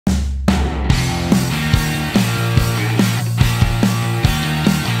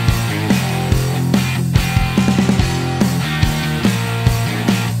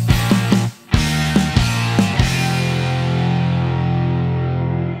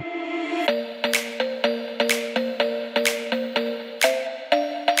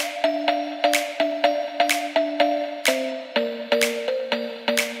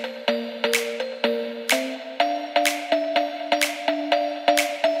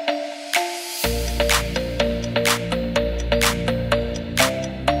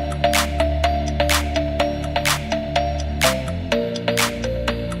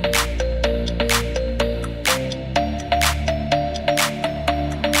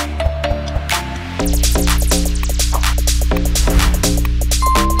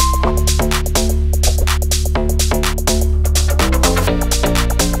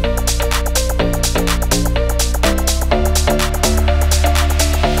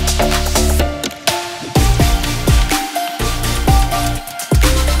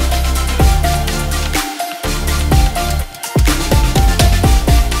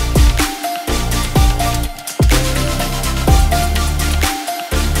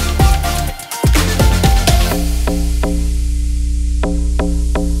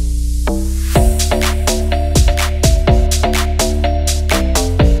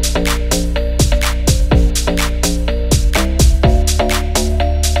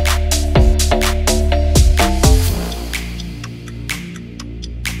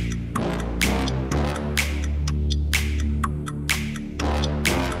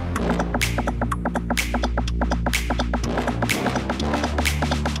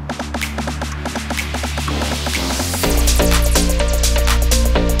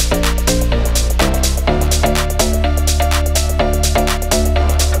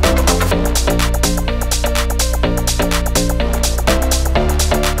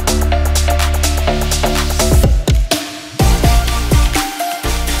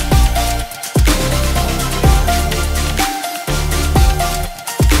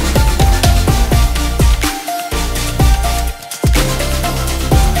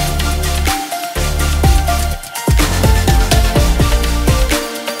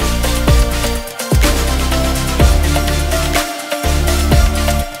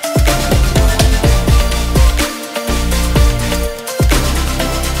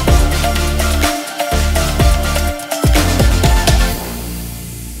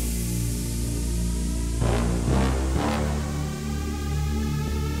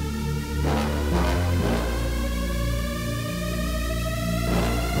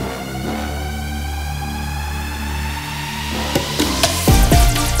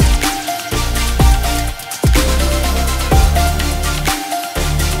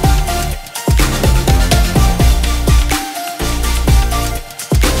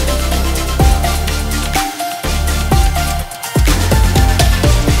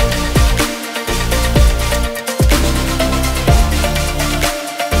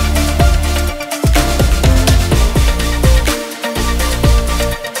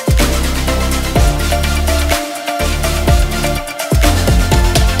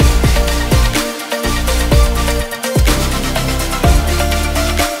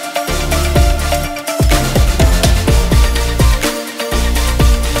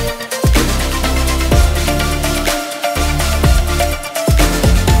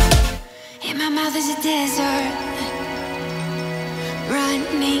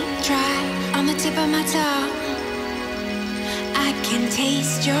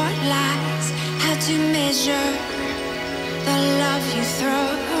taste your lies, how to measure the love you throw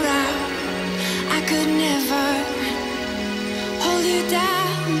around. I could never hold you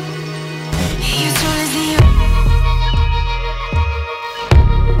down. You're tall as the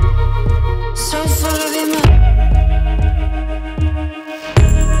so full of emotion.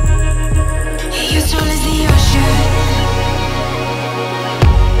 You're tall as the ocean,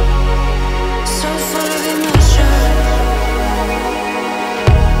 so full of emotion.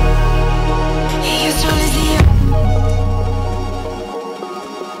 You're tall as the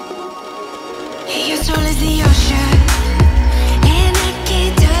You're tall as the ocean, and I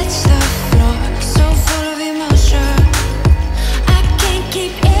can't touch the floor. So full of emotion, I can't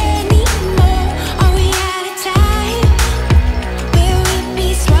keep any more. Are we out of time? Will we be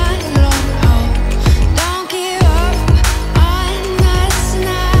swallowed whole? Don't give up on us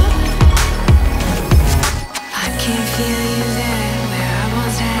now. I can feel you there, where I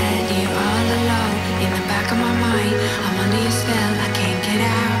once had you all alone. In the back of my mind, I'm under your spell, I can't get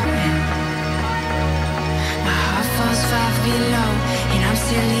out. My heart falls 5 feet low, and I'm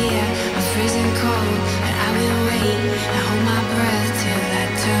still here, I'm freezing cold. But I will wait and hold my breath till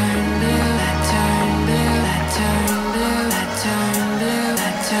that turn blue, that turn blue, that turn blue, that turn blue,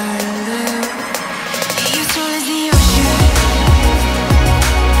 that turn blue. You're tall as the ocean,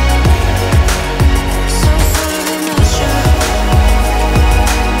 so full of emotion.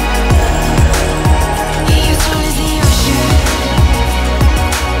 You're tall as the ocean,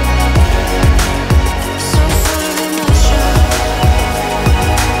 so full of emotion.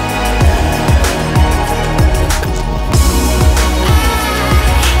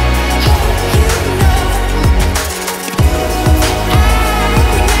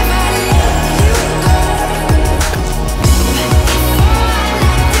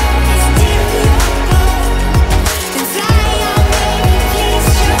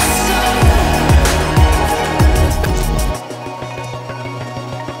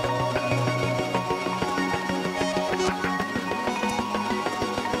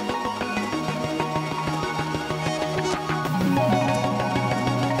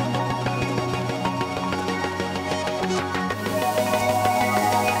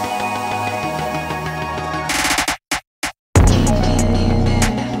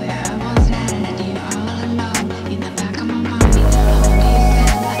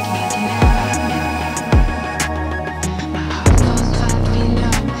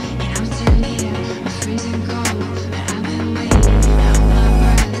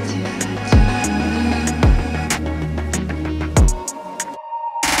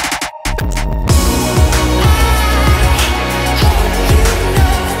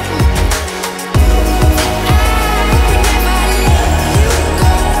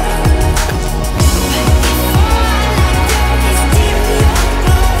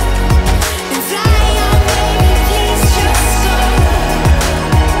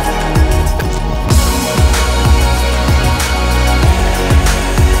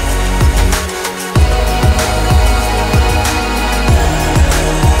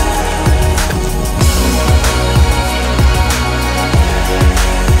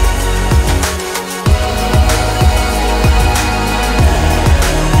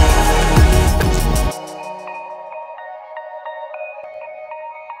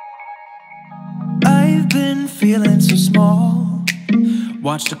 I've been feeling so small,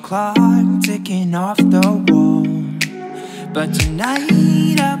 watch the clock ticking off the wall. But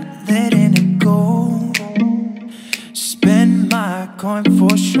tonight I'm letting it go. Spend my coin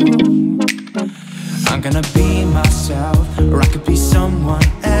for sure. I'm gonna be myself, or I could be someone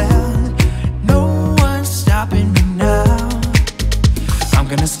else. No one's stopping me now. I'm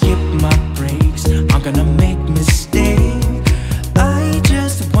gonna skip my breaks, I'm gonna make mistakes. I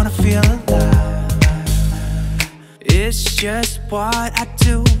just wanna feel alive. It's just what I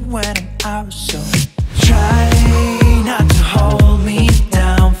do when I'm out, so try not to hold me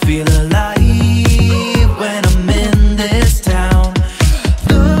down. Feel alive when I'm in this town.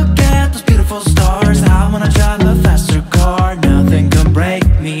 Look at those beautiful stars, I wanna drive a faster car. Nothing can break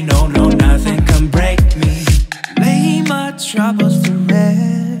me, no, no, nothing can break me. Lay my troubles to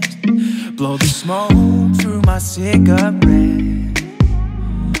rest, blow the smoke through my cigarette.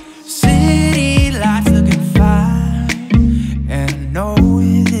 City lights looking fine, and I know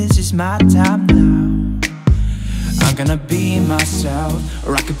this is my time now. I'm gonna be myself,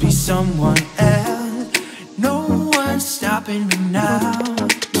 or I could be someone else. No one's stopping me now.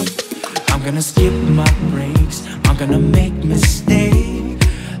 I'm gonna skip my breaks, I'm gonna make mistakes.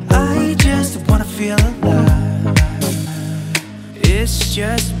 I just wanna feel alive. It's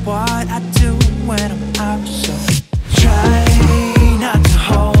just what I do when I'm out, so try not to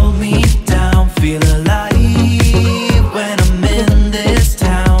hold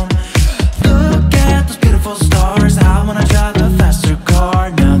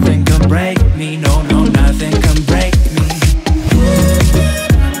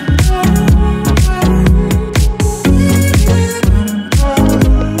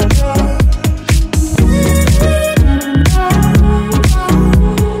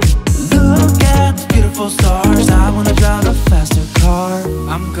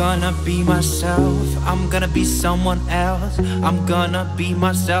gonna be myself. I'm gonna be someone else. I'm gonna be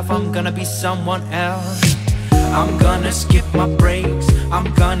myself. I'm gonna be someone else. I'm gonna skip my breaks.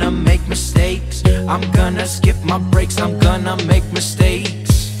 I'm gonna make mistakes. I'm gonna skip my breaks. I'm gonna make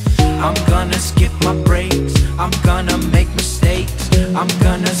mistakes. I'm gonna skip my breaks. I'm gonna make mistakes. I'm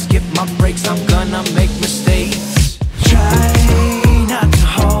gonna skip my breaks. I'm gonna make mistakes. Try not to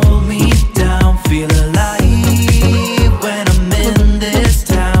hold me down. Feel alive when I'm in this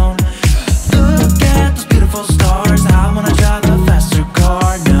town. Look at those beautiful stars. I wanna drive a faster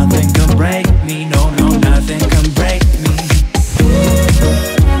car. Nothing can break me. No, no, nothing can break me.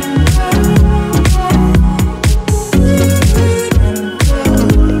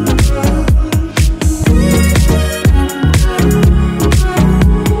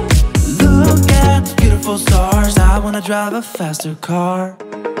 Look at those beautiful stars. I wanna drive a faster car.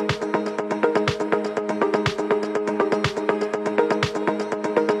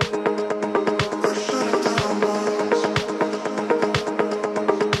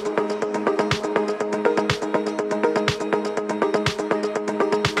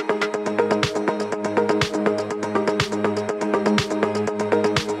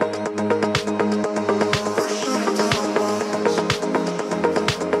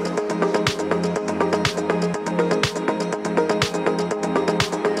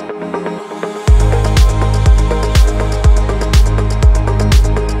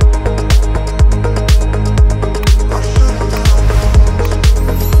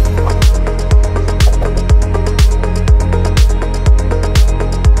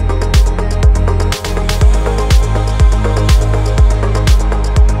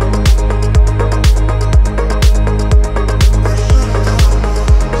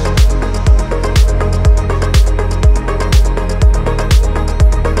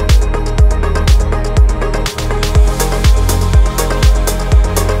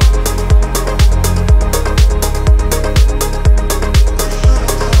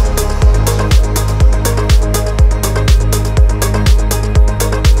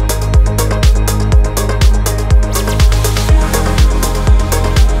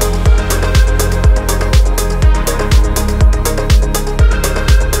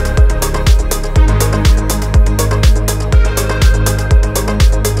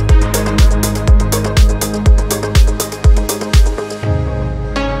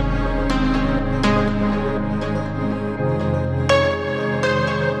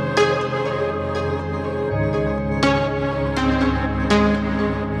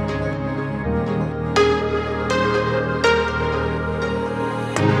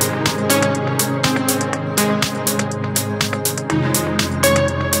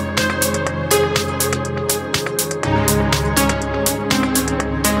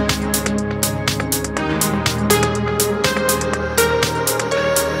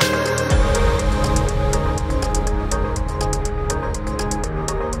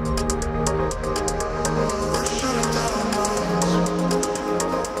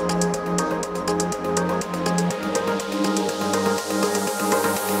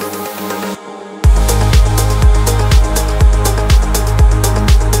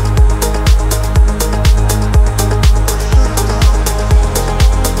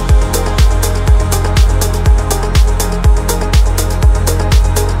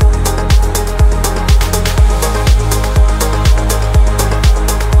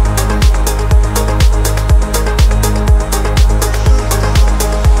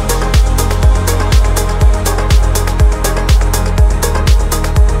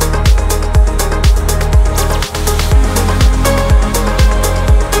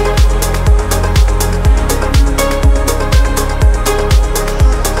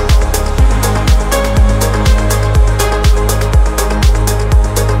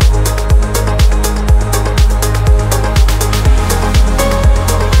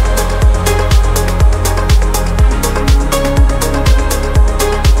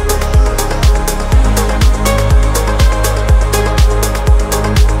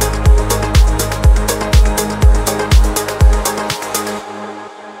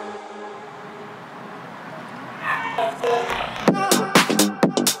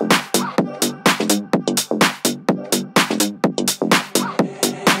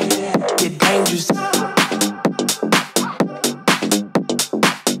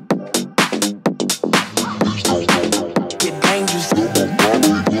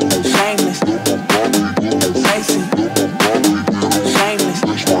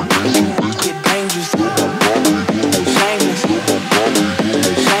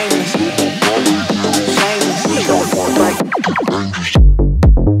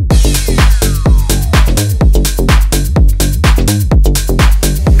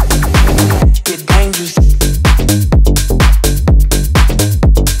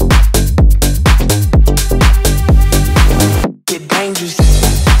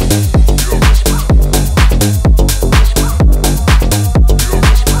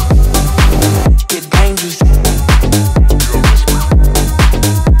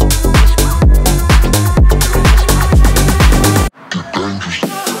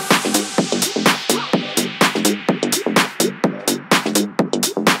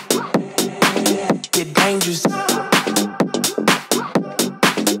 dangerous.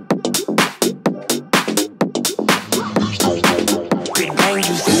 Get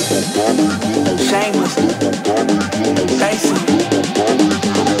dangerous. Shameless. Basic.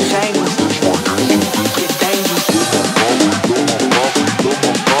 Shameless. Get dangerous.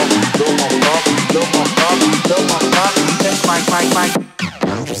 That's my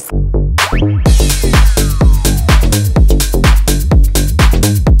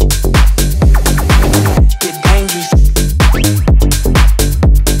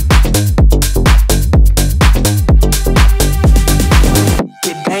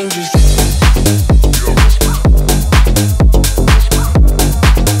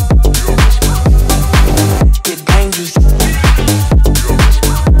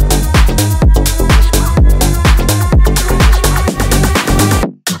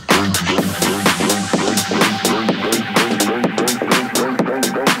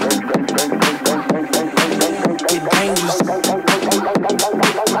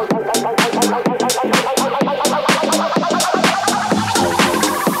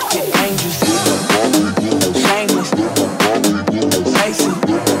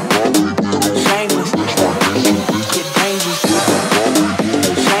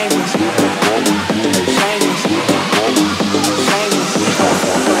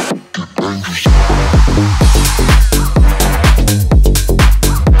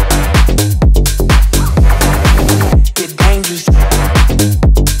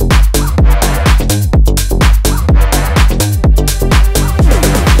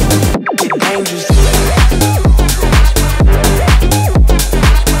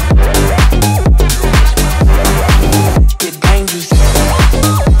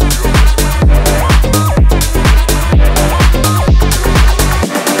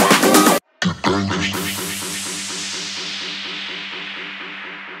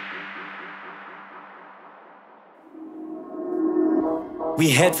We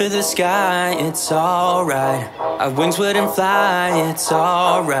head for the sky, it's alright. Our wings wouldn't fly, it's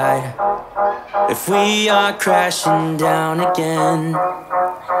alright. If we are crashing down again,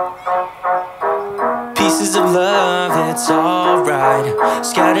 pieces of love, it's alright.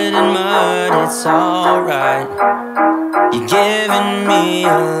 Scattered in mud, it's alright. You're giving me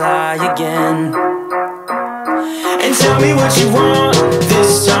a lie again. And tell me what you want,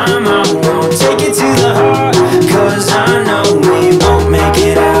 this time I won't take it to the heart, 'cause I know we won't make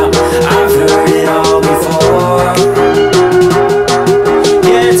it out. I've heard it all before.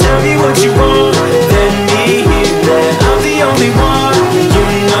 Yeah, tell me what you want, let me hear that I'm the only one. You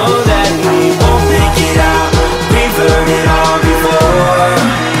know that we won't make it out. We've heard it all before.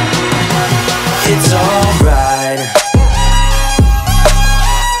 It's alright.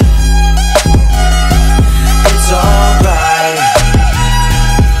 It's alright.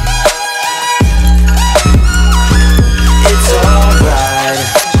 It's alright.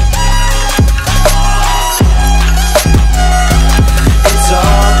 It's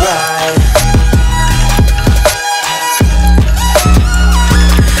alright.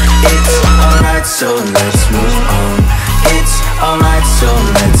 It's alright, so let's move on. It's alright, so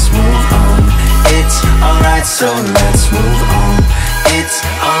let's move on. It's alright, so let's move on. It's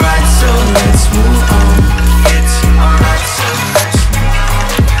alright, so let's move on. It's alright, so let's move on.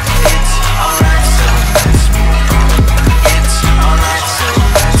 It's alright, so let's move on. It's alright, so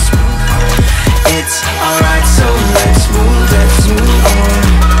let's move on. It's alright, so let's move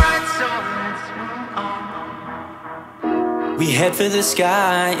on. We head for the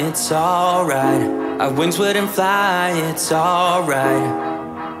sky, it's alright. Our wings wouldn't fly, it's alright.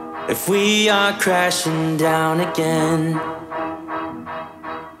 If we are crashing down again,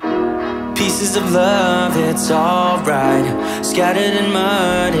 pieces of love, it's alright. Scattered in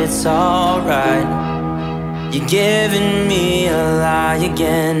mud, it's alright. You're giving me a lie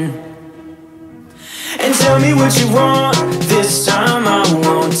again. And tell me what you want, this time I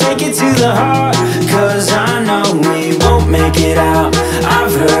won't take it to the heart, 'cause I know we won't make it out.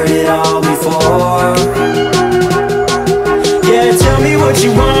 I've heard it all before. Yeah, tell me what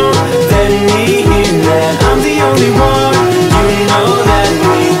you want, let me hear that I'm the only one. You know that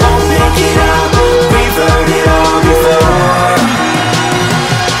we won't make it out. We've heard it all before.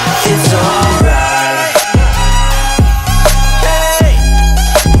 It's alright. Hey.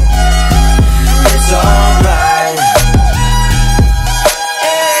 It's alright.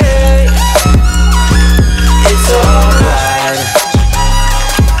 Hey. It's alright.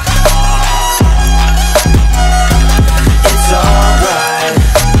 It's alright.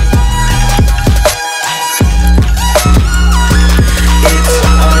 It's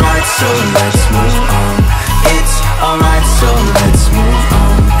alright, so let's move on. It's alright, so let's move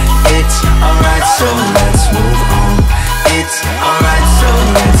on. It's alright, so